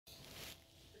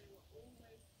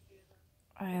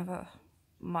I have a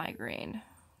migraine.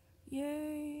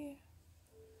 Yay!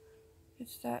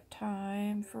 It's that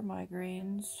time for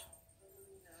migraines.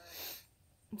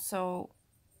 So,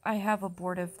 I have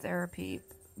abortive therapy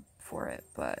for it,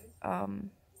 but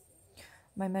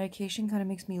my medication kind of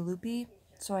makes me loopy,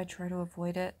 so I try to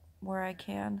avoid it where I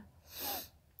can.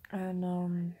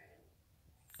 And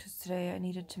because today I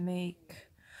needed to make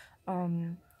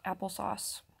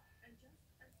applesauce,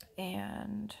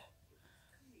 and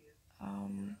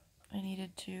I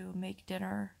needed to make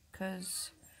dinner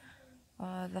because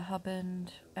the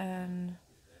husband and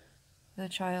the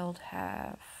child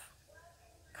have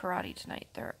karate tonight.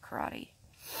 They're at karate,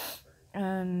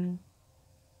 and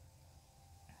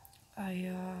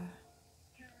I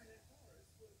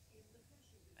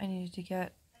needed to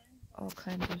get all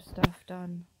kinds of stuff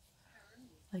done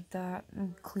like that,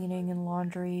 and cleaning and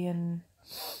laundry, and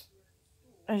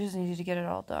I just needed to get it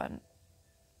all done.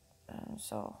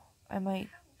 So I might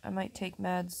take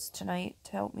meds tonight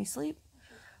to help me sleep.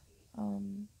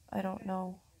 I don't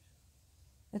know.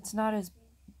 It's not as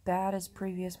bad as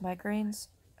previous migraines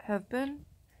have been.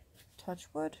 Touch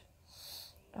wood.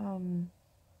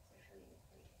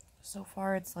 So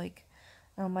far it's like,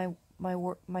 my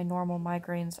normal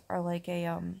migraines are like a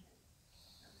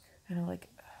like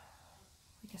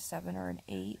a 7 or an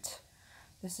 8.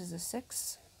 This is a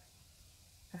 6,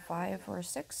 a 5 or a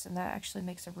 6, and that actually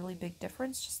makes a really big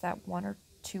difference. Just that 1 or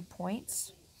 2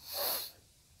 points.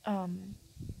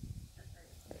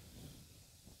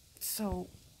 So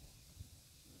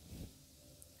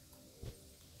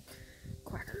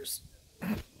quackers.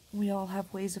 We all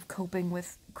have ways of coping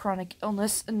with chronic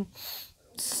illness and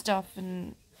stuff,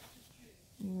 and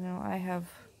I have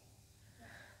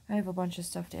a bunch of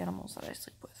stuffed animals that I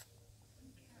sleep with.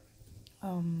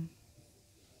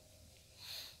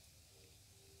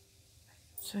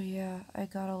 So yeah, I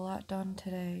got a lot done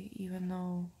today, even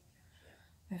though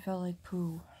I felt like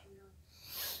poo.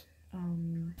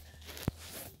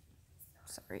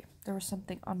 Sorry, there was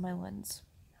something on my lens.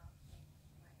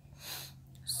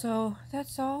 So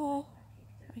that's all,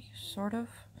 sort of.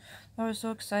 I was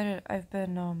so excited.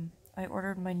 I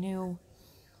ordered my new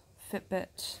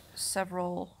Fitbit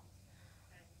several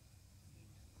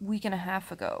week and a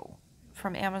half ago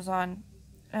from Amazon,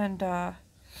 and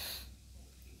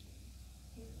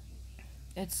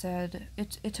it said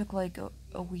it took like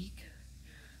a week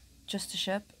just to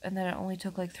ship, and then it only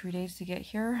took like 3 days to get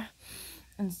here,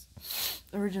 and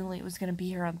originally it was going to be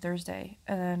here on Thursday,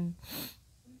 and then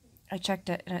I checked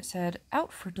it and it said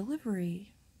out for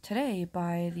delivery today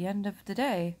by the end of the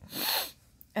day.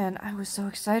 And I was so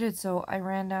excited, so I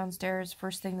ran downstairs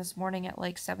first thing this morning at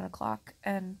like 7 o'clock,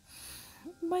 and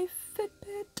my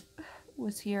Fitbit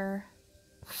was here.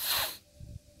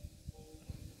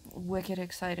 Wicked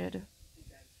excited.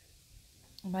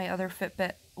 My other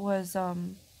Fitbit was a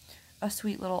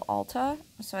sweet little Alta,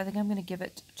 so I think I'm going to give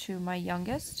it to my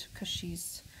youngest because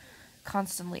she's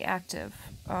constantly active.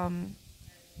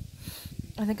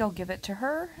 I think I'll give it to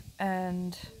her,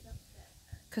 and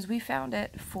because we found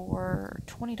it for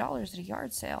 $20 at a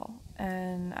yard sale,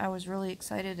 and I was really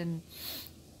excited. And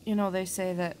they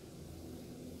say that,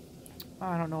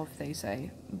 I don't know if they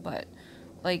say, but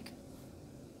like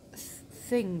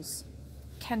things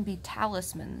can be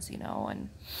talismans, and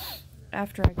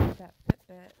after I got that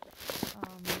Fitbit,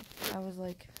 I was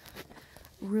like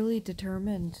really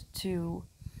determined to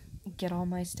get all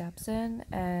my steps in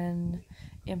and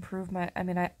improve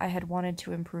I had wanted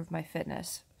to improve my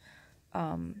fitness.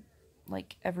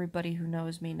 Like everybody who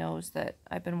knows me knows that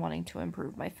I've been wanting to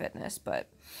improve my fitness, but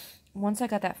once I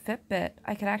got that Fitbit,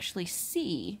 I could actually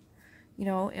see,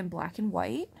 in black and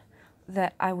white,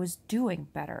 that I was doing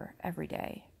better every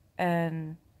day,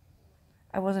 and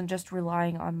I wasn't just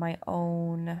relying on my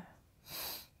own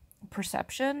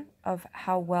perception of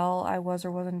how well I was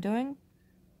or wasn't doing.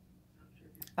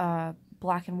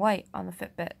 Black and white on the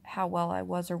Fitbit, how well I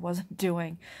was or wasn't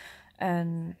doing,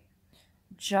 and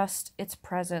just its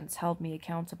presence held me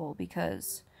accountable,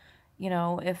 because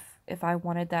if I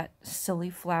wanted that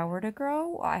silly flower to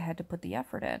grow, I had to put the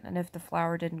effort in, and if the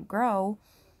flower didn't grow,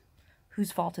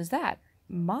 whose fault is that?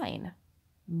 Mine.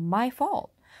 My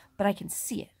fault. But I can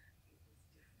see it,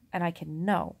 and I can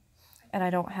know, and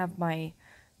I don't have my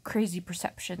crazy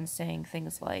perception saying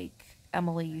things like,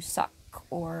 Emily, you suck,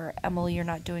 or Emily, you're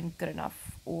not doing good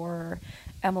enough, or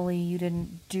Emily, you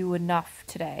didn't do enough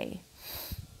today.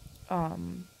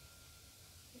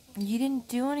 You didn't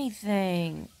do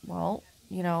anything. Well,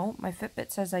 my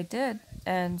Fitbit says I did,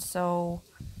 and so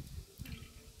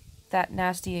that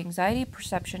nasty anxiety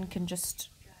perception can just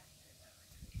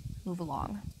move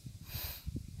along.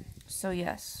 So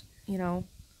yes,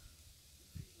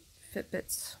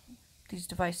 Fitbits, these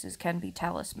devices can be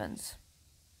talismans.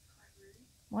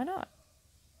 Why not?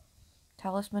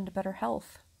 Talisman to better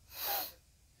health.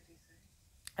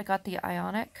 I got the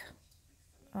Ionic.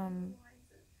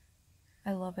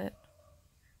 I love it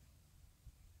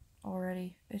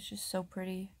already. It's just so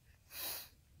pretty.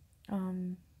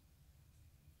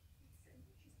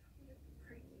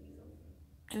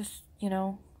 Just,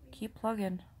 keep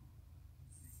plugging.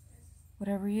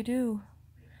 Whatever you do,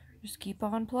 just keep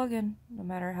on plugging. No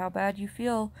matter how bad you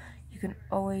feel, you can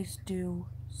always do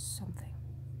something.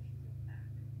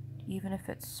 Even if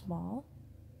it's small.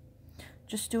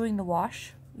 Just doing the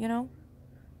wash,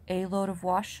 a load of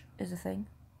wash is a thing.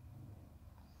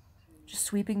 Just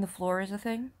sweeping the floor is a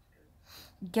thing.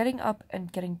 Getting up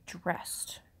and getting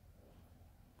dressed,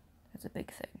 that's a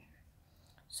big thing.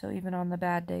 So even on the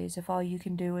bad days, if all you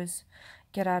can do is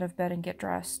get out of bed and get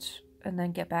dressed and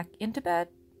then get back into bed,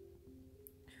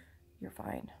 you're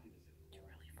fine. You're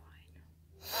really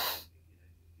fine.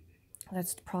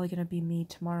 That's probably going to be me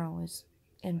tomorrow, is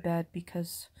in bed,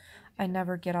 because I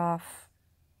never get off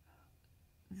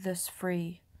this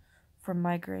free from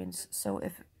migraines. So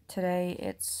if today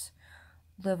it's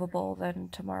livable, then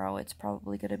tomorrow it's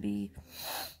probably going to be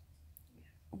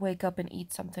wake up and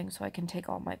eat something so I can take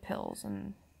all my pills.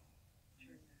 And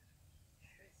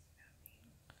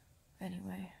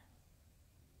anyway,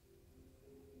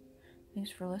 thanks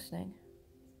for listening.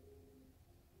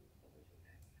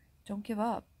 Don't give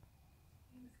up,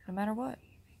 no matter what.